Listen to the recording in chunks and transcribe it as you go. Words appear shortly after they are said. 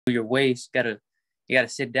your waist. You gotta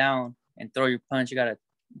sit down and throw your punch. You gotta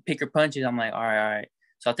pick your punches. I'm like, all right.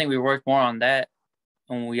 So I think we worked more on that,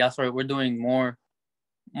 and we're doing more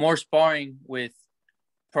sparring with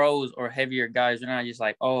pros or heavier guys. We're not just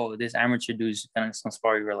like, oh, this amateur dude's gonna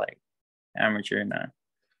spar you. We're like amateur now.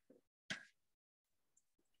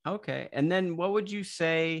 Okay, and then what would you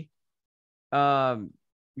say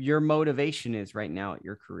your motivation is right now at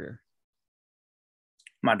your career?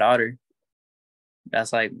 My daughter.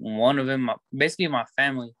 That's like one of them. Basically, my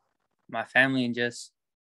family, and just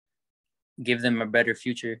give them a better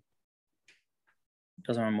future.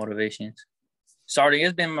 Those are my motivations. Sorry,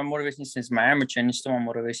 it's been my motivation since my amateur, and it's still my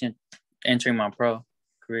motivation entering my pro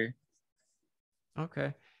career.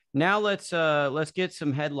 Okay, now let's get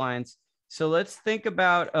some headlines. So let's think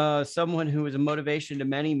about someone who is a motivation to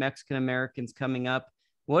many Mexican Americans coming up.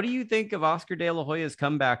 What do you think of Oscar De La Hoya's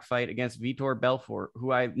comeback fight against Vitor Belfort,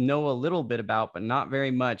 who I know a little bit about, but not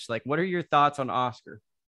very much? Like, what are your thoughts on Oscar?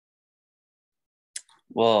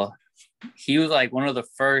 Well, he was like one of the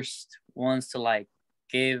first ones to like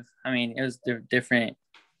give. I mean, it was different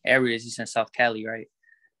areas. He's in South Cali, right?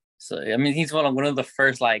 So I mean, he's one of the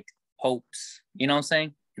first like hopes. You know what I'm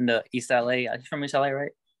saying? In the East LA. He's from East LA,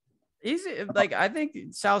 right? He's like, I think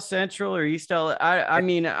South Central or East LA. I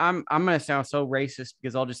mean, I'm gonna sound so racist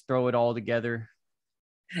because I'll just throw it all together.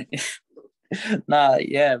 Nah,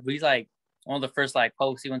 yeah, but he's like one of the first like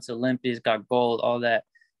hopes. He went to Olympics, got gold, all that.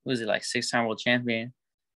 Was he like 6-time world champion?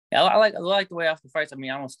 Yeah, I like the way Oscar fights. I mean,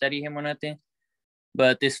 I don't study him or nothing,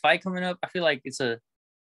 but this fight coming up, I feel like it's an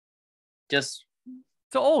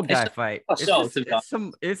old guy fight.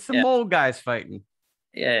 It's some old guys fighting.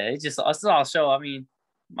 Yeah, it's all show. I mean,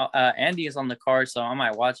 Andy is on the card, so I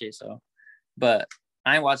might watch it. So, but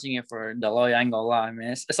I ain't watching it for the lawyer. I ain't gonna lie,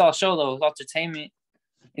 man. It's all show though. It's entertainment.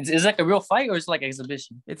 It's like a real fight, or it's like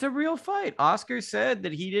exhibition. It's a real fight. Oscar said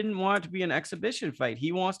that he didn't want it to be an exhibition fight.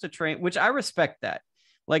 He wants to train, which I respect that.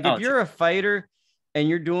 Like if you're a fighter and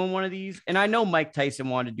you're doing one of these, and I know Mike Tyson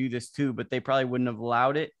wanted to do this too, but they probably wouldn't have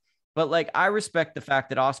allowed it. But like, I respect the fact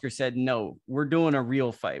that Oscar said, no, we're doing a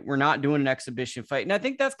real fight. We're not doing an exhibition fight. And I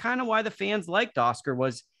think that's kind of why the fans liked Oscar,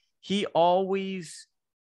 was he always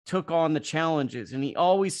took on the challenges and he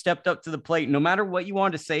always stepped up to the plate. No matter what you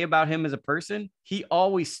want to say about him as a person, he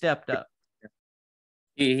always stepped up.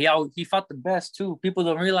 He fought the best too. People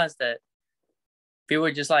don't realize that. People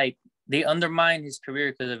are just like, they undermine his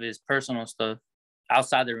career because of his personal stuff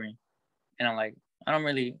outside the ring. And I'm like, I don't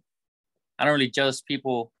really judge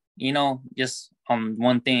people, you know, just on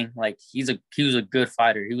one thing. Like he was a good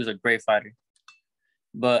fighter. He was a great fighter.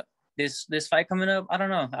 But this fight coming up, I don't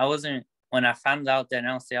know. When I found out that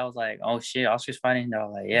announced it, I was like, oh shit, Oscar's fighting. They were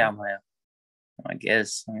like, yeah. I'm like, I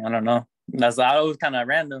guess. I don't know. That was kind of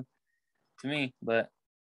random to me, but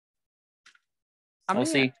we'll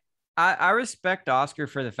see. I respect Oscar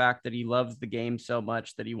for the fact that he loves the game so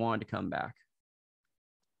much that he wanted to come back.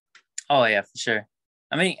 Oh yeah, for sure.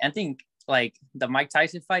 I mean, I think like the Mike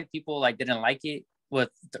Tyson fight, people like didn't like it with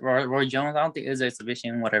Roy Jones. I don't think it was an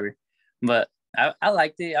exhibition, whatever. But I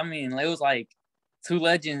liked it. I mean, it was like two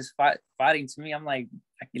legends fighting to me. I'm like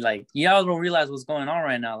y'all don't realize what's going on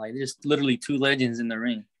right now. Like there's literally two legends in the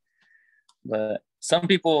ring. But some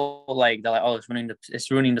people like, they're like, oh, it's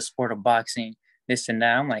ruining the sport of boxing, this and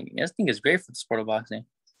that. I'm like, I think it's great for the sport of boxing.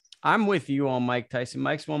 I'm with you on Mike Tyson.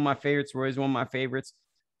 Mike's one of my favorites. Roy's one of my favorites.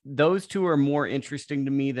 Those two are more interesting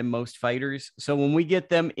to me than most fighters. So when we get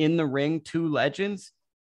them in the ring, two legends,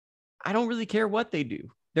 I don't really care what they do.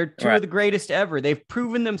 They're two of the greatest ever. They've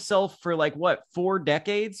proven themselves for 4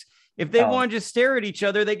 decades. If they want to just stare at each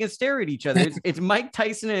other, they can stare at each other. It's Mike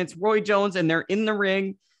Tyson and it's Roy Jones, and they're in the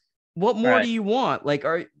ring. What more do you want?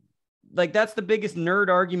 That's the biggest nerd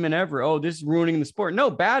argument ever. Oh, this is ruining the sport. No,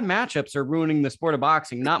 bad matchups are ruining the sport of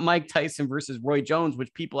boxing, not Mike Tyson versus Roy Jones,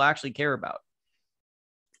 which people actually care about.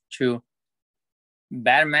 True.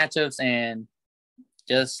 Bad matchups and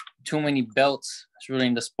just too many belts is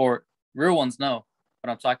ruining the sport. Real ones know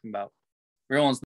what I'm talking about. Real ones